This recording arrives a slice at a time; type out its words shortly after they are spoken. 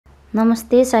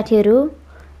नमस्ते साथीहरु,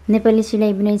 नेपाली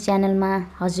सिलाइ बुनाइ च्यानलमा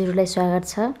हजुरलाई स्वागत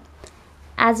छ।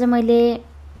 आज मैले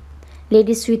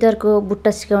लेडिज स्वेटरको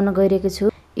बुट्टा सिकाउन गइरहेको छु।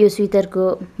 यो स्वेटरको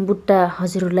बुट्टा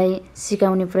हजुरलाई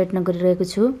सिकाउने प्रयत्न गरिरहेको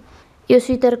छु। यो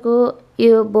स्वेटरको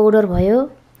यो बोर्डर भयो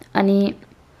अनि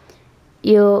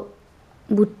यो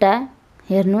बुट्टा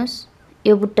हेर्नुस्।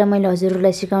 यो बुट्टा मैले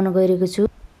हजुरलाई सिकाउन गइरहेको छु।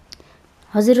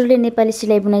 हजुरले नेपाली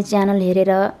सिलाइ बुनाइ च्यानल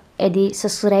हेरेर यदि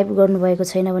सब्स्क्राइब गर्नुभएको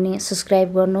छैन भने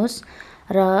सब्स्क्राइब गर्नुहोस्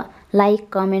र लाइक,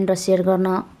 कमेन्ट र शेयर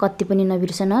गर्न कति पनि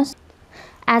नबिर्सनुहोस्।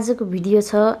 आजको भिडियो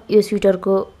छ यो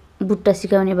स्वेटरको बुट्टा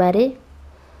सिकाउने बारे।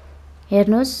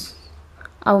 हेर्नुस्,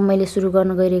 अब मैले सुरु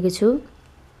गर्न गइरहेको छु।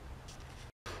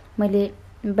 मैले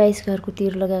 22 घरको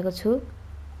तीर लगाएको छु।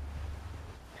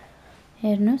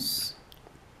 हेर्नुस्,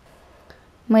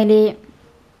 मैले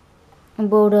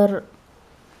बोर्डर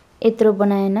यत्रो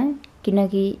बनाएन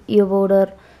किनकि यो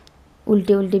बोर्डर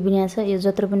उल्टे उल्टे बिना छ। यो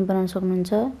जत्रो पनि बनाउन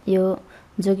सक्नुहुन्छ। यो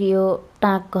जो कि यो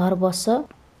टाक घर बस्छ,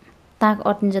 टाक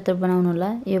अट्ने जत्रो बनाउनु होला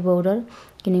यो बोर्डर,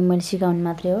 किनकि मैले सिकाउनु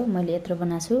मात्रै हो। मैले यत्रो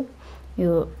बनाछु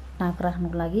यो टाक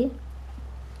राख्नुको लागि।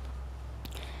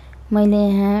 मैले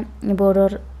यहाँ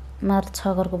बोर्डरमा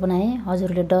 6 घरको बनाएँ।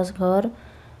 हजुरले 10 घर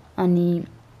अनि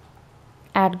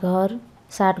 8 घर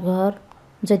 7 घर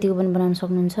जतिको पनि बनाउन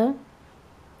सक्नुहुन्छ।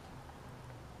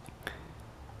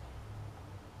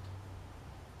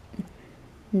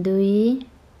 दुई,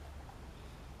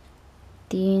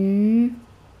 3,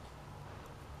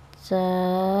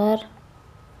 4,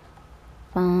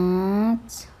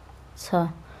 5, 6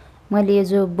 मैले यो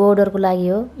जो बोर्डरको लागि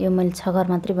हो यो मैले 6 घर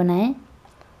मात्रै बनाएँ।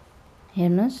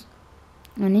 हेर्नुस्,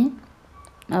 अनि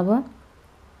अब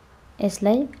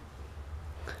यसलाई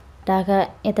ढाका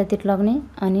यतातिर लग्ने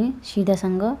अनि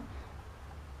सिधासँग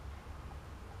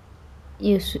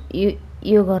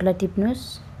यो घरलाई टिप्नुस्।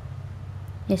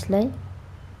 यसलाई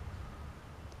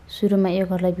सुरुमा यो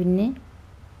घरलाई बिन्ने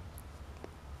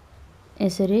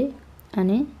यसरी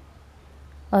अनि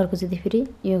अर्कोचोटि फेरि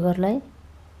यो घरलाई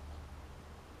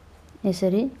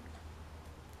यसरी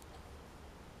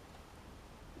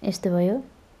यस्तो भयो।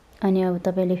 अनि अब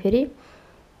तपाईले फेरि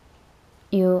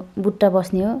यो बुट्टा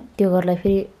बस्ने हो त्यो घरलाई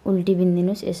फेरि उल्टी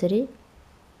बिन्दिनुस् यसरी।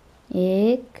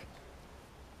 1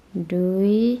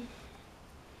 2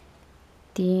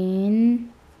 3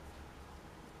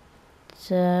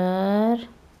 4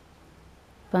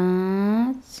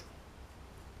 5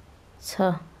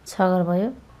 6 घर भयो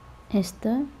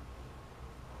यस्तो।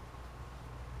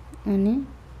 अनि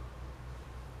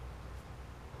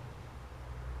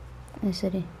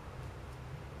यसरी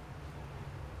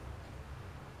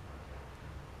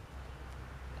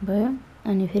भयो।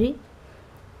 अनि फेरि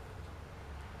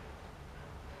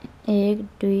 1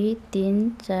 2 3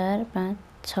 4 5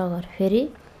 6 घर फेरि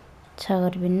 6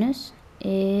 घर बिन्नुस्।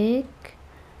 1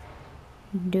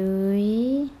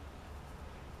 2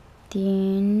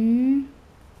 3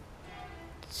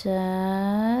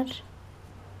 4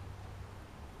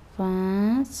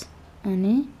 5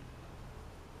 अनि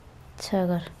 6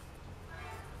 घर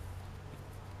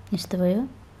यस्तो भयो।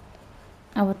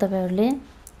 अब तपाईहरुले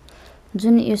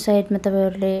जुन यो साइडमा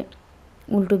तपाईहरुले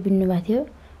उल्टो बिन्नु भएको थियो,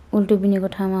 उल्टो बिनेको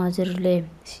ठाउँमा हजुरले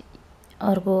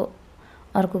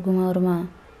अर्को घुमाउरोमा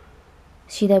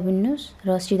सिधा बिन्नुस् र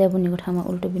सिधा बुनेको ठाउँमा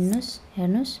उल्टो बिन्नुस्।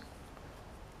 हेर्नुस्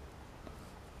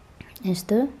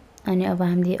यस्तो। अनि अब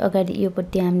हामीले अगाडि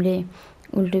योपट्टि हामीले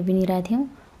उल्टो बिनिरहेको थियौं,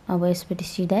 अब यसपट्टि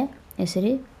सिधा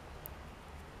यसरी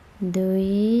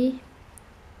 2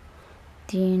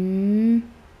 3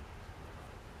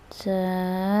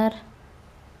 4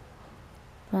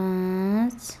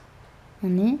 5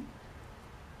 अनि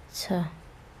 6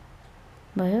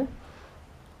 भयो।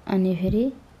 अनि फेरि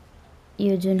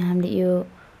यो जुन हामीले यो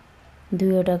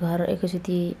दुईवटा घर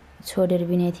एकैचोटि छोडेर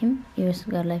बिनेको थियौं यस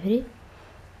घरलाई फेरि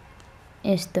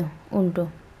यस्तो उल्टो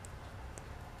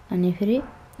अनि फेरि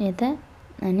यता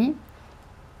अनि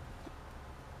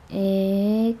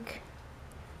 1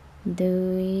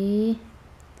 2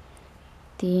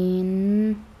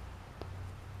 3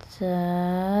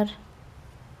 4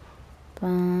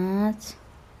 5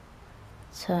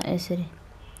 6 यसरी।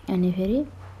 अनि फेरि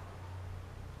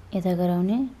यता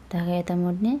गराउने धागा यता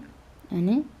मोड्ने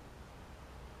अनि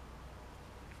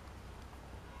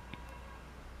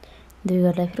दुई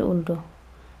घरलाई फेरि उल्टो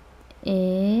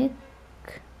 1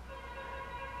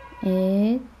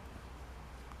 1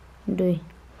 2।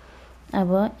 अब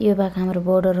यो भाग हाम्रो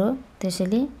बोर्डर हो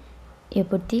त्यसैले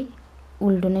योपट्टि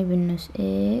उल्टो नै बिन्नुस्।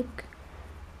 1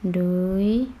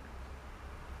 2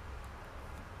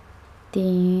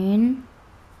 3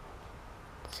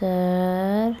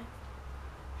 4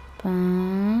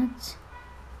 5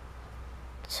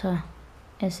 6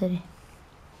 यसरी।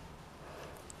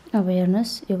 अब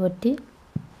हेर्नुस् योपट्टि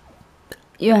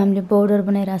यो हामीले बोर्डर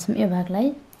बनाइरहेको छौँ। यो भागलाई,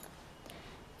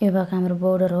 यो भाग हाम्रो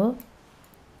बोर्डर हो।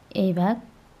 यही भाग,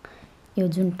 यो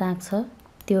जुन टाँक छ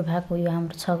त्यो भाग हो यो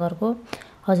हाम्रो छगरको।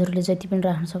 हजुरले जति पनि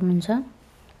राख्न सक्नुहुन्छ।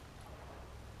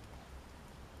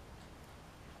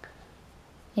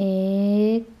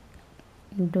 1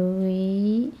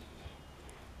 2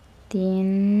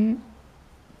 3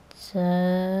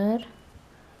 4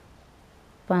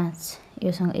 5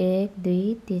 योसँग 1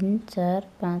 2 3 4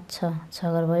 5 6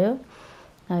 छगर भयो।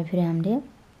 अब फेरि हामीले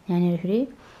यहाँनिर फेरि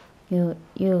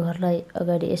यो घरलाई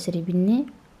अगाडि यसरी बिन्ने,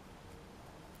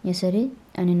 यसरी,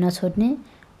 अनि नछोड्ने,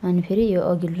 अनि फेरि यो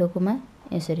अघिल्लोकोमा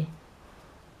यसरी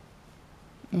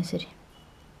यसरी।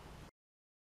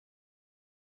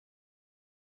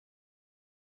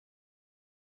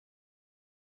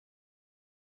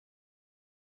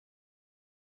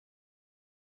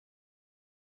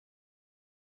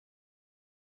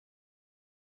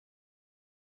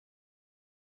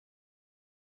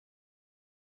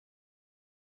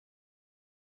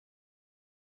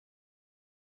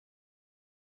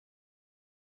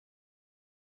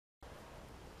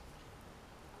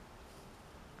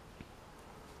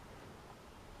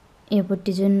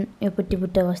 योपट्टि जुन योपट्टि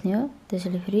बुट्टा बस्ने हो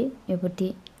त्यसैले फेरि योपट्टि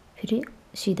फेरि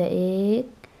सिधा 1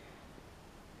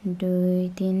 2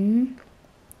 3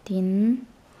 3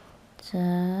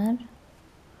 4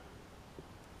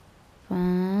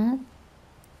 5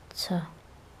 6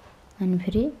 अनि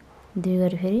फेरि 2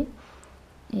 गरी फेरि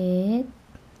 1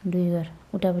 2 गर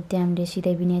उतापट्टि हामीले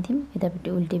सिधै बिनेको थियौँ, यतापट्टि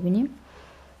उल्टे बिन्यौँ।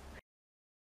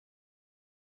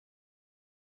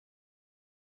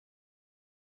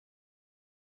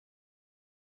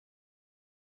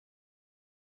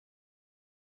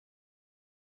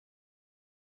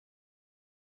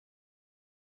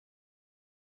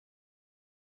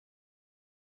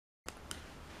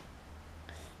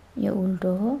 यो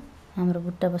उल्टो हो, हाम्रो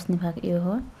बुट्टा बस्ने भाग यो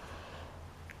हो।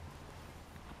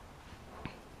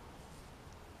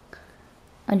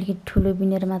 अलिकति ठुलो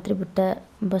बिनेर मात्रै बुट्टा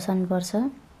बसाल्नुपर्छ।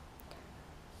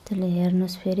 त्यसले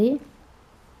हेर्नुस् फेरि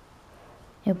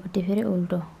योपट्टि फेरि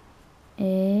उल्टो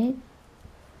 1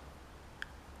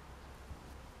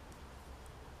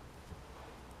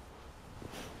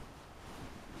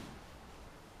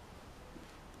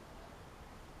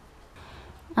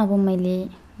 अब मैले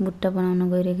बुट्टा बनाउन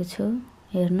गइरहेको छु।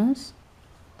 हेर्नुस्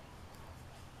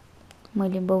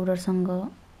मैले बोर्डरसँग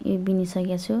यो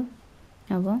बिनिसकेको छु।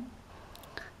 अब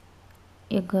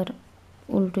एक घर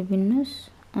उल्टो बिन्नुस्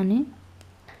अनि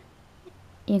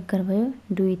एक घर भयो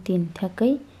 2 3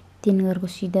 ठ्याक्कै 3 घरको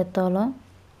सिधा तल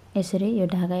यसरी यो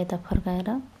ढाका यता फर्काएर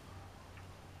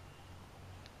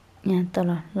यहाँ तल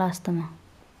लास्टमा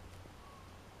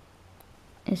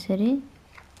यसरी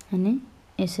अनि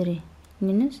यसरी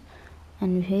बिन्नुस्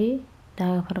अनि फेरि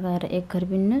ढाका फर्काएर एक घर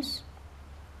बिन्नुस्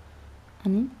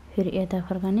अनि फेरि यता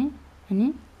फर्काने अनि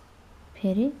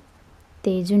फेरि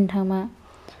त्यही जुन ठाउँमा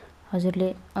हजुरले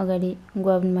अगाडि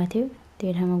गुवाउनु भएको थियो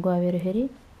त्यही ठाउँमा गुवाएर फेरि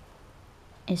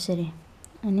यसरी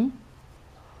अनि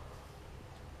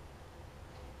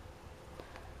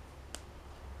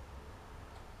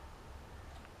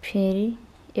फेरि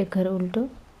एक घर उल्टो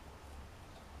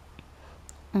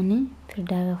अनि फेरि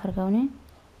ढाका फर्काउने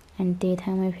अनि त्यही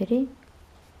ठाउँमा फेरि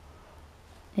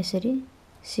यसरी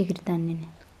सिक्री तान्दिने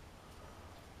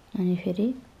अनि फेरि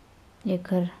एक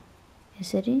घर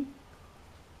यसरी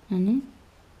अनि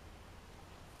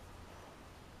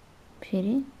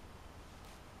फेरि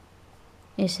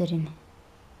यसरी नै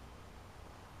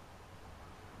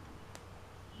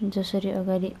जसरी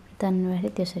अगाडि तान्नु भएको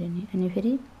थियो त्यसरी नै अनि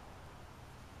फेरि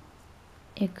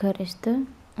एक घर यस्तो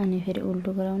अनि फेरि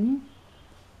उल्टो गराउने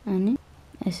अनि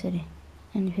यसरी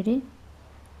अनि फेरि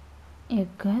एक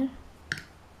घर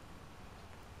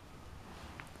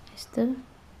यस्तो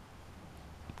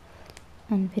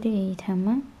अनि फेरि यही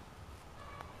ठाउँमा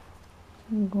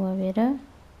गुवाएर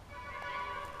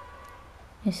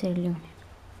यसरी ल्याउने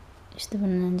यस्तो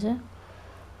बन्न जान्छ।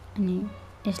 अनि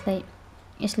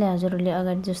यसलाई हजुरहरूले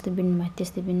अगाडि जस्तो बिन्नु भएको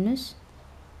त्यस्तै बिन्नुस्।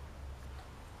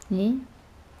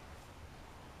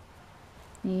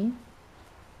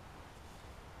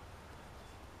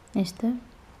 यस्तो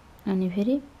अनि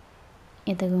फेरि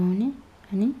यता घुमाउने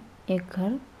अनि एक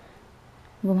घर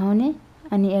घुमाउने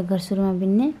अनि एक घर सुरुमा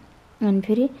बिन्ने अनि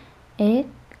फेरि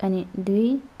 1 अनि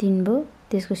 2 3 भयो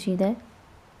त्यसको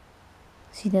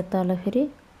सिधा तल फेरि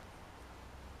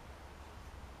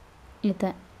यता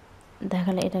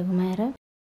ढाकालाई यता घुमाएर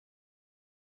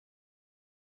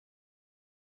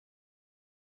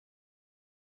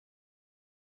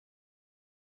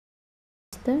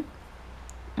यस्तो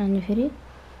अनि फेरि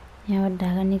यहाँबाट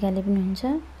ढाका निकाले पनि हुन्छ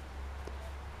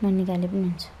ननिकाले पनि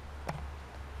हुन्छ।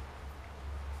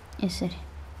 यसरी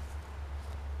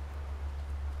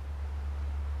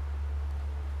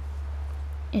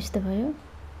यस्तो भयो।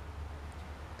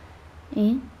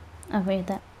 अब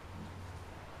यता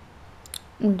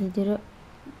उल्टोतिर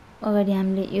अगाडि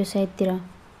हामीले यो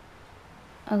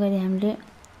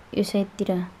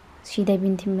साइडतिर सिधा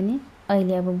बिन्थ्यौं भने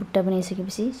अहिले अब बुट्टा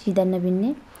बनाइसकेपछि सिधा नबिन्ने,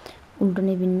 उल्टो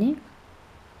नै बिन्ने।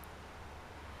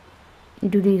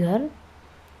 दुई घर,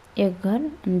 एक घर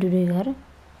अनि दुई घर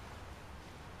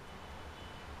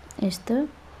यस्तो।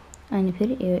 अनि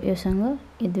फेरि योसँग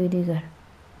यो दुई घर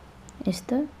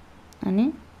यस्तो अनि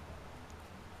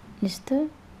यस्तो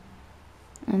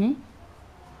अनि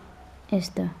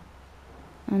यस्तो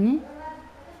अनि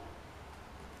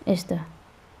यस्तो।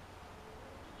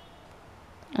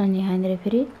 अनि यहाँनिर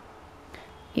फेरि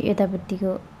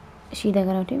यतापट्टिको सिधा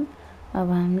गराउँथ्यौं। अब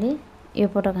हामीले यो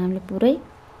पटक हामीले पुरै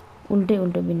उल्टै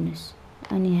उल्टो बिन्नुस्।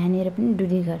 अनि यहाँनिर पनि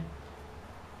दुई घर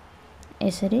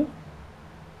यसरी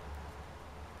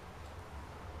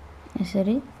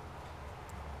यसरी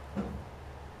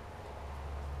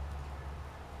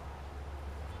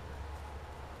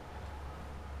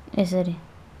यसरी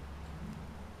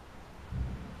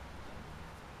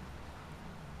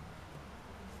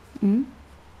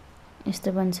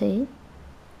यस्तो बन्छ है।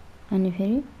 अनि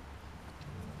फेरि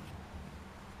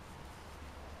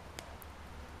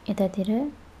यतातिर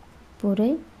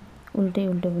पुरै उल्टै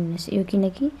उल्टो बिन्नुस्। यो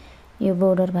किनकि यो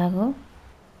बोर्डर भाग हो।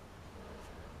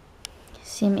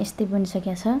 सेम यस्तै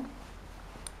बनिसकेको छ।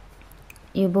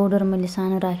 यो बोर्डर मैले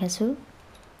सानो राखेको छु।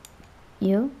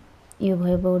 यो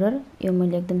भयो बोर्डर। यो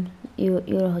मैले एकदम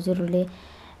यो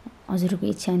हजुरको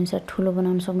इच्छा अनुसार ठुलो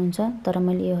बनाउन सक्नुहुन्छ, तर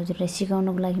मैले यो हजुरलाई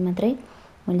सिकाउनको लागि मात्रै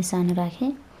मैले सानो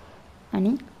राखेँ।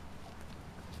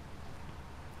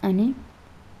 अनि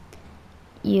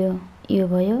यो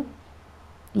भयो।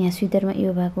 यहाँ स्वेटरमा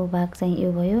यो भाग चाहिँ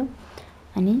यो भयो।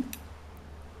 अनि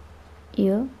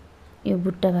यो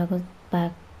बुट्टा भएको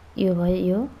भाग यो भयो।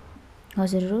 यो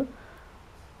हजुरहरु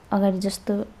अगाडि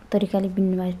जस्तो तरिकाले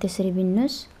बिन्नु भयो त्यसरी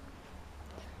बिन्नुस्।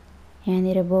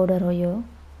 यहाँनिर बोर्डर हो यो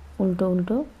उल्टो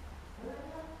उल्टो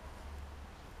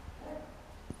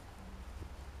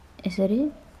यसरी।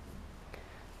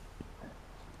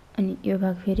 अनि यो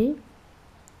भाग फेरि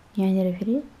यहाँनिर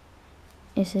फेरि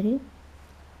यसरी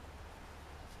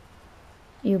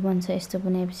यो बन्छ। यस्तो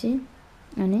बनाएपछि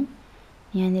अनि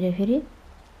यहाँनिर फेरि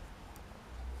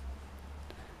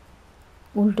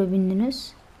उल्टो बिन्दिनुस्।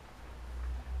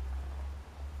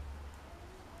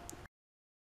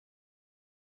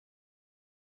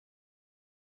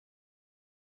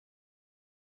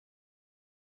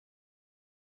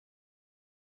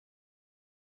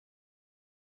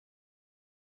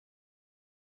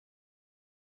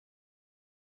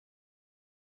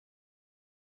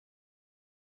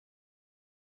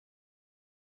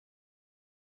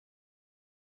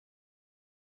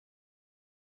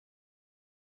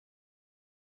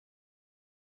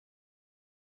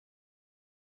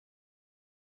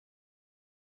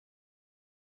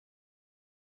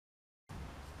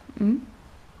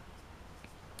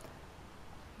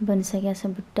 बनिसकेको छ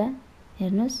बुट्टा।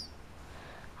 हेर्नुस्,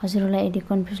 हजुरहरूलाई यदि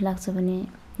कन्फ्युज लाग्छ भने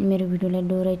मेरो भिडियोलाई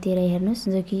दोहोऱ्याइ हेर्नुस्,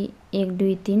 जो कि 1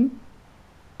 2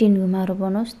 3 घुमारो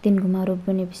बनोस्। 3 घुमारो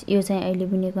बनेपछि यो चाहिँ अहिले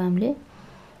बुनेको हामीले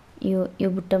यो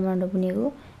बुट्टा बनाउन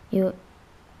बुनेको यो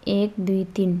 1 2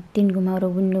 3 घुमारो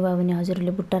बुन्नुभयो भने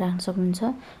हजुरहरूले बुट्टा राख्न सक्नुहुन्छ।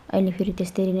 अहिले फेरि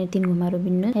त्यस्तै नै 3 घुमारो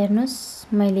बिन्नु। हेर्नुस्,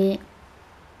 मैले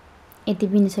यति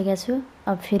बिनिसकेको छु।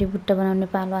 अब फेरि बुट्टा बनाउने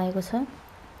पालो आएको छ।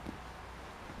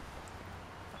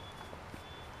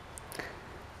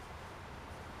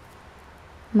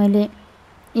 मैले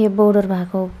यो बोर्डर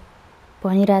भएको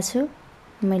भनिरहेको छु।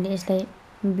 मैले यसलाई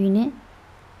बिने।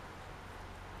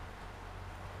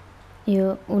 यो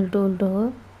उल्टो उल्टो हो,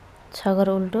 6 घर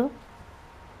उल्टो।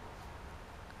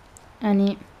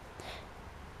 अनि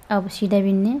अब सिधा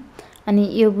बिन्ने। अनि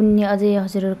यो बुन्ने अझै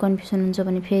हजुरहरू कन्फ्युजन हुन्छ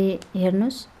भने फेरि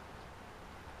हेर्नुस्,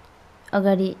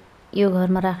 अगाडि यो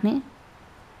घरमा राख्ने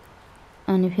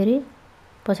अनि फेरि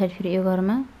पछाडि फेरि यो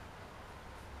घरमा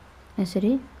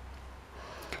यसरी।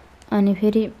 अनि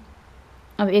फेरि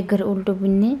अब 1 घर उल्टो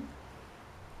बिन्ने,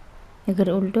 1 घर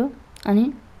उल्टो अनि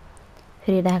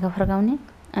फेरि ढाका फर्काउने।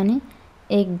 अनि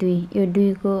 1 2 यो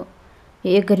 2 को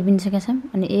यो 1 घर बिनिसकेका छौँ।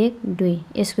 अनि 1 2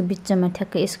 यसको बिचमा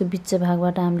ठ्याक्कै यसको बिच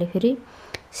भागबाट हामीले फेरि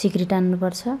सिक्री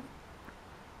तान्नुपर्छ।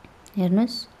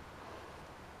 हेर्नुस्,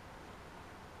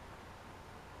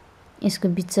 यसको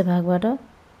बिच भागबाट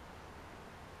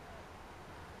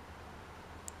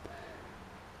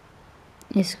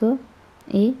यसको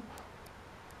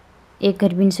 1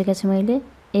 घर बिनिसकेको छु मैले।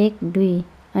 1 2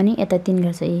 अनि यता 3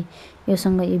 घर छ।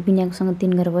 योसँग यो बिनाकोसँग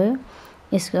 3 घर भयो।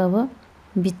 यसको अब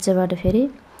बिचबाट फेरि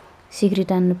सिक्री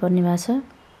तान्नु पर्ने भएको छ।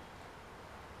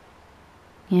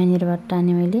 यहाँनिरबाट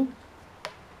ताने मैले।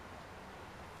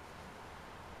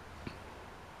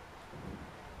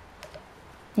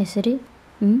 यसरी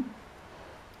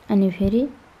अनि फेरि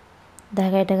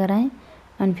धागा यता गराएँ,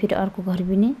 अनि फेरि अर्को घर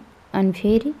बिने, अनि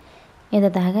फेरि यता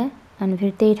धागा, अनि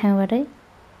फेरि त्यही ठाउँबाटै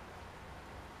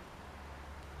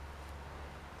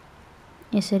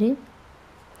यसरी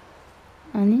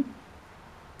अनि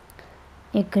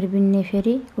एक घर बिन्ने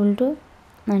फेरि उल्टो,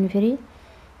 अनि फेरि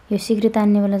यो सिक्री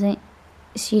तान्ने बेला चाहिँ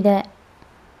सिधा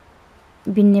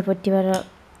बिन्ने पट्टिबाट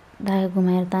धागा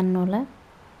घुमाएर तान्नु होला।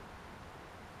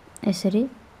 यसरी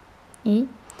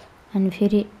अनि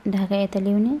फेरि धागा यता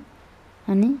ल्याउने,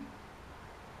 अनि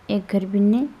एक घर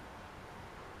बिन्ने,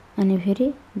 अनि फेरि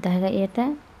धागा यता,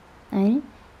 अनि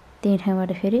त्यही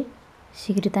ठाउँबाट फेरि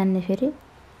सिक्री तान्ने फेरि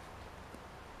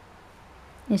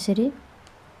यसरी,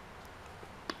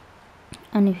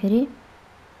 अनि फेरि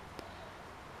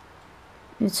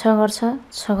यो 6 घर छ,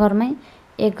 6 घरमै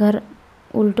एक घर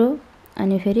उल्टो,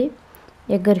 अनि फेरि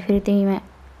एक घर फेरि त्यहीमा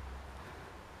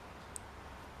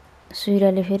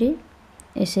सुइराले फेरि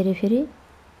यसरी फेरि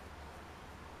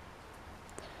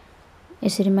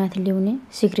यसरी माथि ल्याउने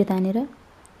सिक्री तानेर,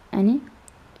 अनि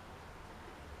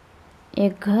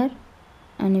एक घर,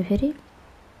 अनि फेरि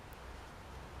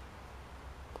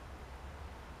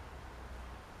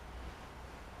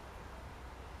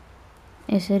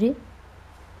यसरी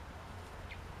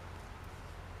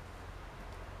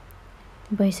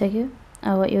भइसक्यो।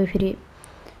 अब यो फेरि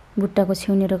बुट्टाको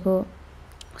छेउनेरको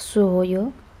सो हो यो।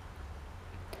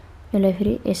 यसलाई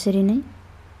फेरि यसरी नै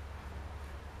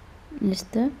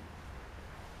यस्तो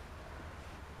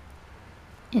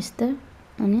यस्तो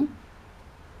अनि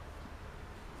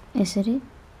यसरी,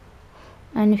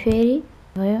 अनि फेरि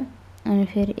भयो, अनि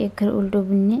फेरि एक घर उल्टो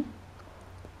बुन्ने,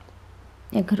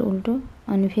 एक घर उल्टो,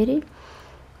 अनि फेरि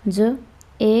जो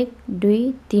 1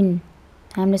 2 3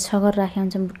 हामीले 6 घर राखेका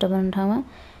हुन्छौँ बुट्टा बनाउने ठाउँमा,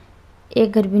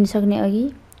 एक घर बिनिसक्ने अघि,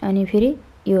 अनि फेरि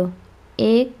यो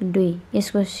 1 2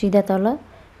 यसको सिधा तल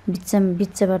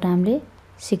बिचबाट हामीले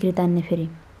सिक्री तान्ने। फेरि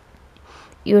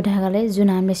यो धागालाई जुन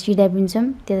हामीले सिधा बिन्छौँ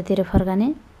त्यतातिर फर्काने,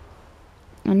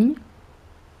 अनि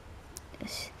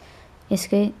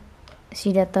यसकै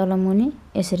सिधा तल मुनि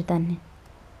यसरी तान्ने,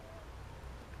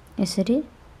 यसरी,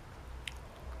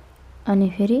 अनि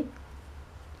फेरि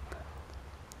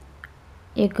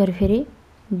एक घर फेरि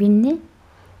बिन्ने,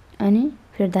 अनि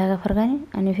फेरि धागा फर्काने,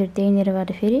 अनि फेरि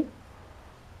त्यहीँनिरबाट फेरि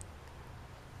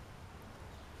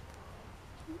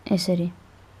यसरी,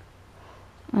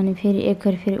 अनि फेरि एक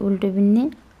घर फेरि उल्टो बिन्ने,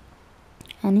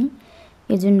 अनि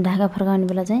यो जुन धागा फर्काउने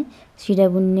बेला चाहिँ सिधा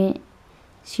बुन्ने,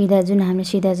 सिधा जुन हामीले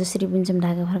सिधा जसरी बुन्छौँ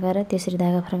धागा फर्काएर त्यसरी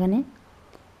धागा फर्काने,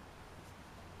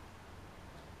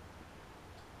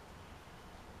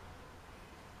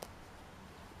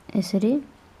 यसरी,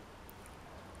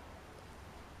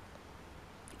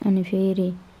 अनि फेरि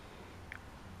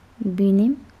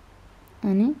बिनिम,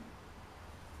 अनि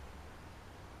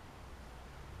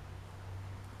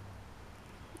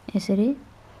यसरी,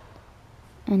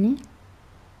 अनि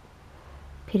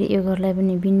फेरि यो घरलाई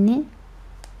पनि बिन्ने,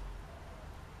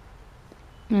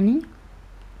 अनि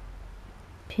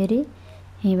फेरि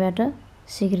यहीँबाट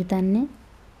सिक्री तान्ने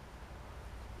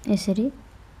यसरी,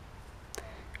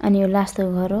 अनि यो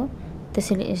लास्टको घर हो,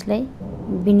 त्यसैले यसलाई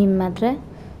बिनिम मात्र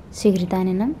सिक्री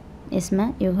तानेनन्। यसमा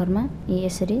यो घरमा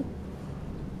यसरी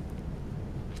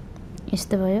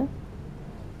यस्तो भयो।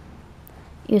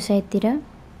 यो साइडतिर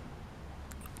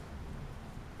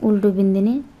उल्टो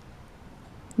बिन्दिने,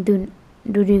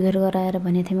 दुई घर गराएर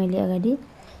भनेको थिएँ मैले अगाडि,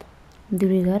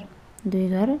 दुई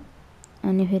घर,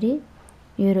 अनि फेरि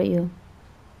यो र यो,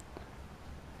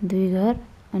 दुई घर,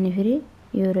 अनि फेरि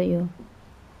यो र यो,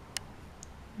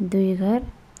 दुई घर,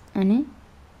 अनि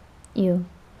यो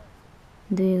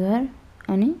दुई घर,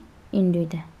 अनि यिन दुई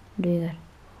घर,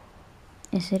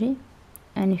 यसरी,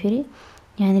 अनि फेरि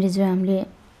यहाँनिर जो हामीले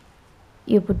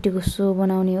यो पुट्टीको सो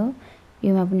बनाउने हो,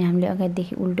 योमा पनि हामीले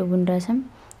अगाडिदेखि उल्टो बुनिरहेछौँ,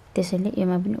 त्यसैले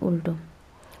योमा पनि उल्टो,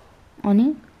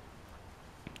 अनि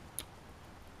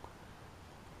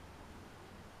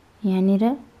यहाँनिर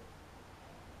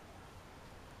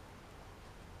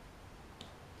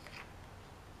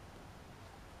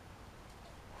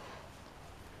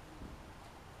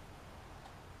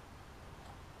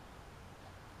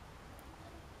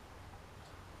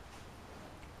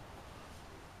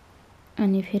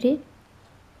अनि फेरि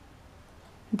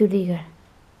दुई घर,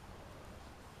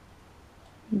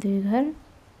 दुई घर,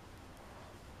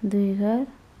 दुई घर,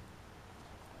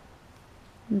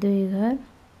 दुई घर,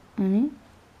 अनि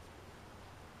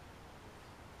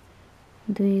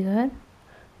दुई घर,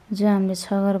 जो हामीले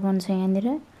 6 घर बन्छ यहाँनिर,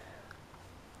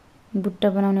 बुट्टा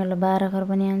बनाउने बेला 12 घर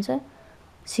पनि आउँछ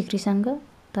सिक्रीसँग,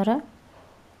 तर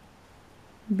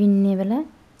बिन्ने बेला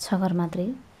 6 घर मात्रै।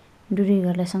 दुई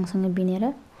घरलाई सँगसँगै बिनेर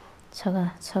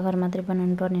 6 घर मात्रै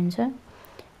बनाउनु पर्ने हुन्छ।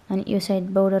 अनि यो साइड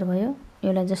बोर्डर भयो,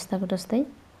 यसलाई जस्ताको तस्तै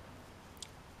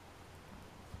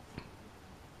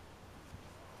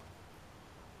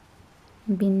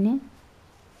बिन्ने।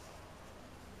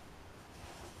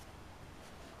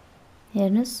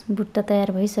 हेर्नुस् बुट्टा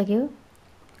तयार भइसक्यो।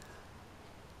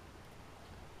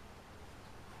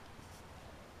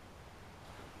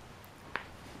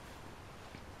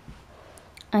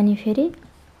 अनि फेरि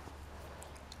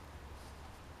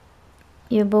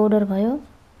यो बोर्डर भयो,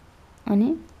 अनि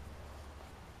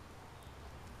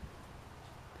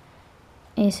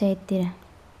यस साइडतिर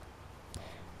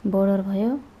बोर्डर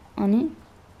भयो, अनि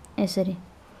यसरी,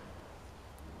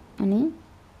 अनि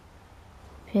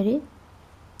फेरि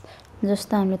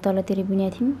जस्तो हामीले तलतिर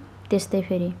बिनेको थियौँ त्यस्तै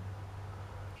फेरि।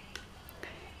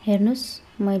 हेर्नुस्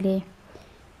मैले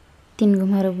 3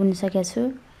 घुमहरू बुनिसकेको छु।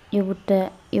 यो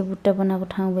बुट्टा बनाएको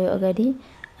ठाउँ भयो अगाडि,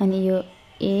 अनि यो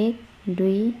 1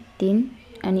 2 3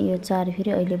 अनि यो 4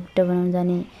 फेरि अहिले बुट्टा बनाउन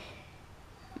जाने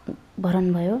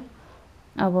भरन भयो।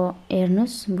 अब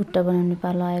हेर्नुस् बुट्टा बनाउने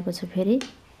पालो आएको छ फेरि।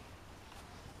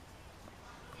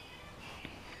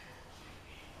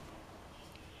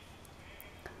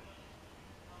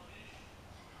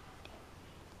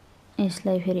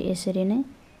 यसलाई फेरि यसरी नै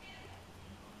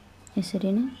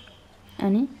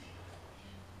अनि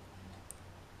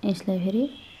यसलाई फेरि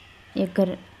एक घर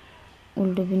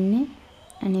उल्टो बिन्ने,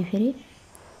 अनि फेरि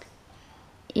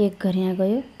एक घर यहाँ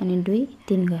गयो, अनि 2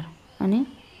 3 घर, अनि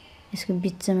यसको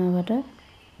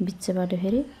बिचबाट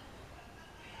फेरि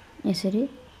यसरी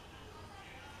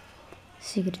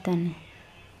सिक्री तान्ने,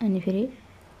 अनि फेरि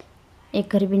एक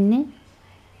घर बिन्ने,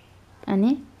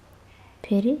 अनि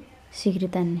फेरि सिक्री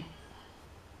तान्ने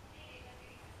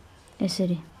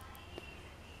यसरी,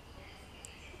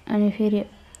 अनि फेरि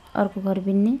अर्को घर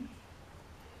बिन्ने,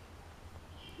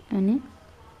 अनि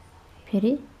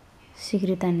फेरि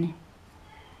सिक्री तान्ने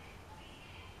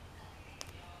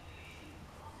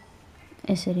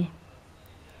यसरी,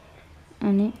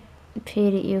 अनि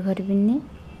फेरि यो घर बिन्ने,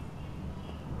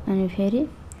 अनि फेरि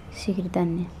सिक्री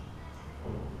तान्ने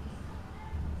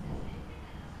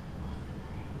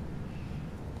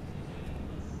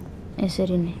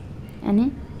यसरी नै, अनि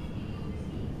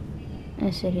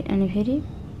यसरी, अनि फेरि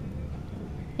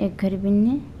एक घर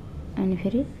बिन्ने, अनि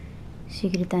फेरि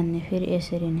सिक्री तान्ने फेरि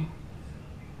यसरी नै,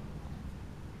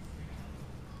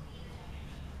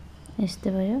 यस्तो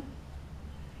भयो।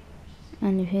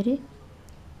 अनि फेरि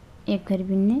एक घर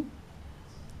बिन्ने,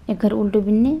 एक घर उल्टो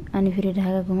बिन्ने, अनि फेरि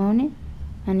धागा घुमाउने,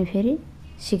 अनि फेरि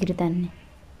सिक्री तान्ने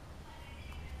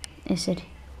यसरी,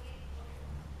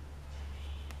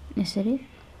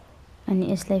 अनि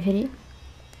यसलाई फेरि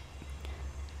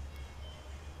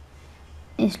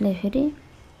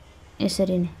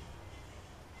यसरी नै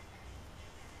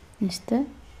यस्तो,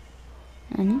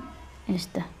 अनि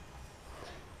यस्तो,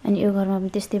 अनि यो घरमा पनि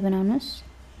त्यस्तै बनाउनुस्।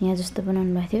 यहाँ जस्तो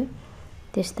बनाउनु भएको थियो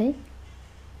त्यस्तै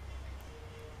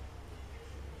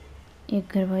एक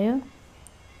घर भयो,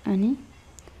 अनि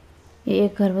यो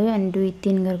एक घर भयो, अनि 2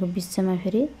 3 घरको बिचमा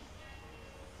फेरि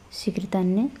सिक्री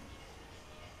तान्ने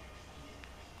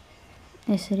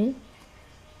यसरी,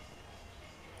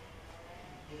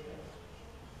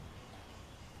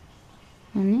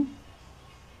 अनि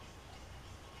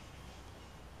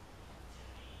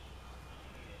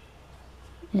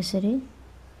यसरी।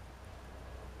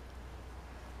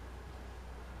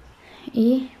 यी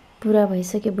पुरा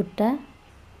भइसक्यो बुट्टा।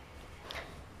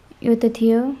 यो त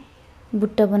थियो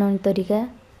बुट्टा बनाउने तरिका।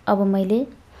 अब मैले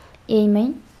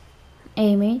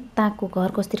यहीमै टाँकको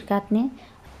घर कसरी काट्ने,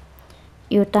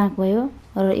 यो टाँक भयो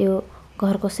र यो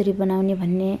घर कसरी बनाउने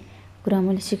भन्ने कुरा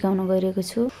मैले सिकाउन गइरहेको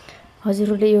छु।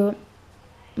 हजुरहरूले यो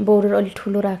बोर्डर अलि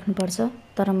ठुलो राख्नुपर्छ,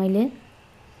 तर मैले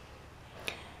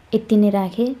यति नै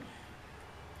राखेँ।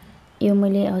 यो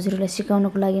मैले हजुरहरूलाई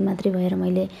सिकाउनको लागि मात्रै भएर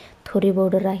मैले थोरै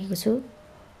बोर्डर राखेको छु।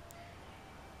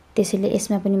 त्यसैले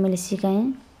यसमा पनि मैले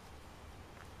सिकाएँ।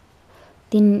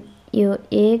 यो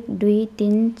 1 2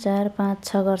 3 4 5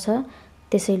 6 घर छ,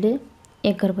 त्यसैले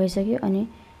एक घर भइसक्यो, अनि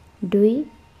 2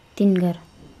 3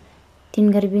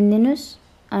 घर बिन्दिनुस्,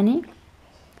 अनि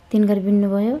 3 घर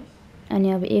बिन्नुभयो, अनि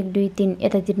अब 1 2 3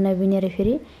 यतातिर नबिनेर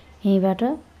फेरि यहीँबाट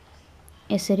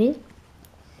यसरी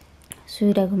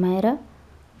सुइरा घुमाएर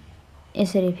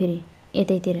यसरी फेरि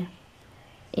यतैतिर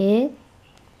 1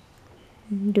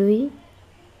 2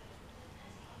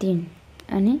 3,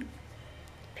 अनि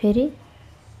फेरि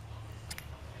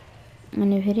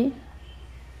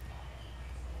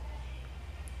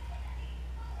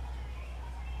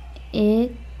 1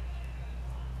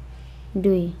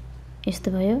 2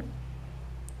 यस्तो भयो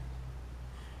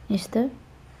यस्तो।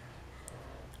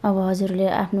 अब हजुरले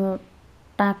आफ्नो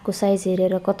टाँकको साइज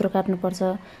हेरेर कत्रो काट्नुपर्छ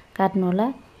काट्नु होला।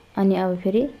 अनि अब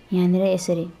फेरि यहाँनिर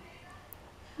यसरी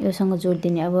योसँग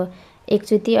जोडिदिने। अब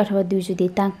एकचोटि अथवा दुईचोटि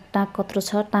टाँक कत्रो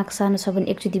छ, टाँक सानो छ भने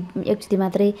एकचोटि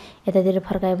मात्रै यतातिर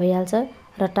फर्काए भइहाल्छ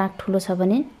र टाँक ठुलो छ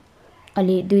भने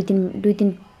अलि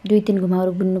दुई तीन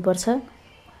घुमाउरो बुन्नुपर्छ।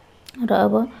 र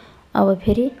अब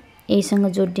फेरि यहीसँग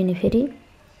जोडिदिने। फेरि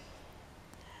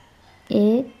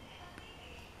 1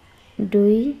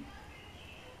 2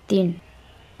 3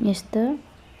 यस्तो।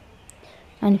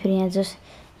 अनि फेरि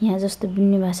यहाँ जस्तो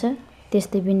बुन्ने भएको छ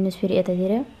त्यस्तै बुन्नुहोस्। फेरि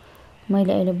यतातिर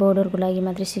मैले अहिले बोर्डरको लागि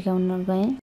मात्रै सिकाउन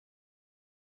गएँ।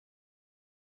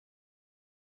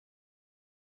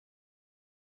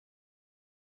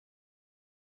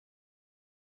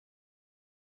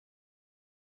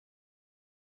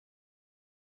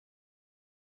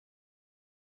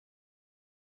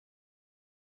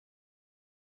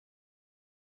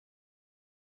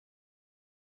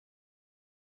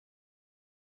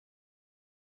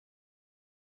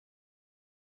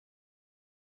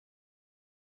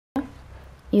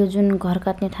 यो जुन घर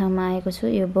काट्ने ठाउँमा आएको छु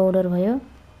यो बोर्डर भयो।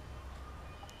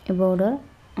 यो बोर्डर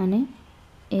अनि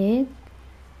 1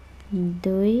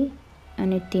 2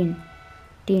 अनि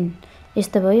 3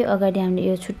 यस्तो भयो। अगाडि हामीले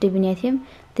यो छुट्टै बुनेको थियौँ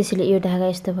त्यसैले यो ढाका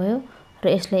यस्तो भयो र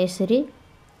यसलाई यसरी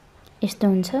यस्तो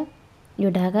हुन्छ। यो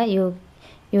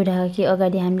ढाका कि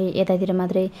अगाडि हामीले यतातिर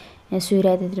मात्रै सुई र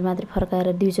यतातिर मात्रै फर्काएर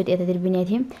दुईचोटि यतातिर बुनेको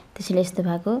थियौँ त्यसैले यस्तो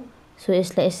भएको। सो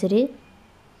यसलाई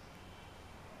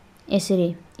यसरी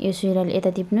यो सुईराले यता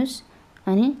टिप्नुस्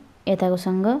अनि यताको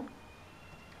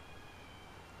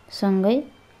सँगै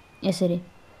यसरी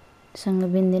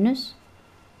बिन्दिनुस्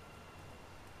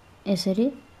यसरी।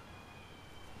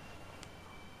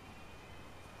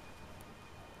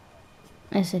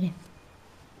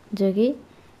 जो कि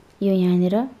यो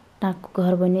यहाँनिर टाँकको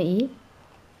घर बन्यो। यी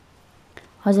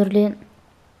हजुरले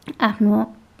आफ्नो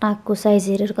टाँकको साइज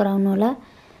हेरेर गराउनु होला,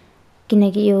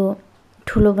 किनकि यो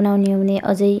ठुलो बनाउने हो भने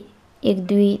अझै 1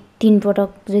 2 3 पटक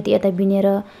जति यता बिनेर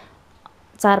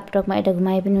 4 पटकमा यता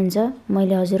घुमाए पनि हुन्छ।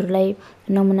 मैले हजुरलाई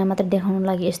नमुना मात्र देखाउन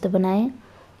लागि यस्तो बनाएँ।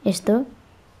 यस्तो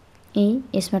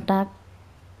यसमा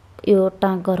यो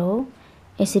टाँक घर हो।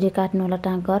 यसरी काट्नु होला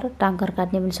टाँक घर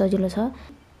काट्ने पनि सजिलो छ।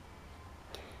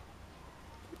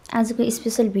 आजको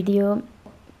स्पेशल भिडियो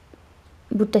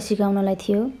बुट्टा सिकाउनलाई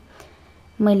थियो।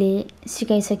 मैले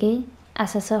सिकाइसकेँ।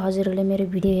 आशा छ हजुरहरूले मेरो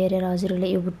भिडियो हेरेर हजुरहरूले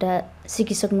यो बुट्टा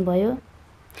सिकिसक्नुभयो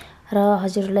र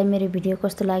हजुरहरूलाई मेरो भिडियो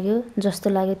कस्तो लाग्यो, जस्तो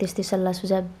लाग्यो त्यस्तै सल्लाह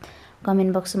सुझाव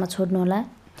कमेन्ट बक्समा छोड्नुहोला।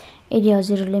 यदि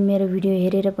हजुरहरूले मेरो भिडियो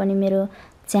हेरेर पनि मेरो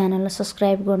च्यानललाई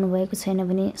सब्सक्राइब गर्नुभएको छैन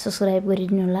भने सब्सक्राइब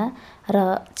गरिदिनुहोला र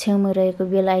छेउमा रहेको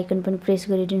बेल आइकन पनि प्रेस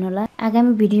गरिदिनुहोला।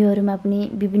 आगामी भिडियोहरूमा पनि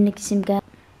विभिन्न किसिमका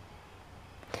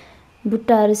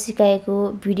बुट्टाहरू सिकाएको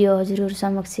भिडियो हजुरहरू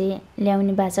समक्ष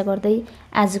ल्याउने बाचा गर्दै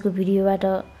आजको भिडियोबाट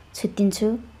छुट्टिन्छु।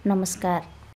 नमस्कार।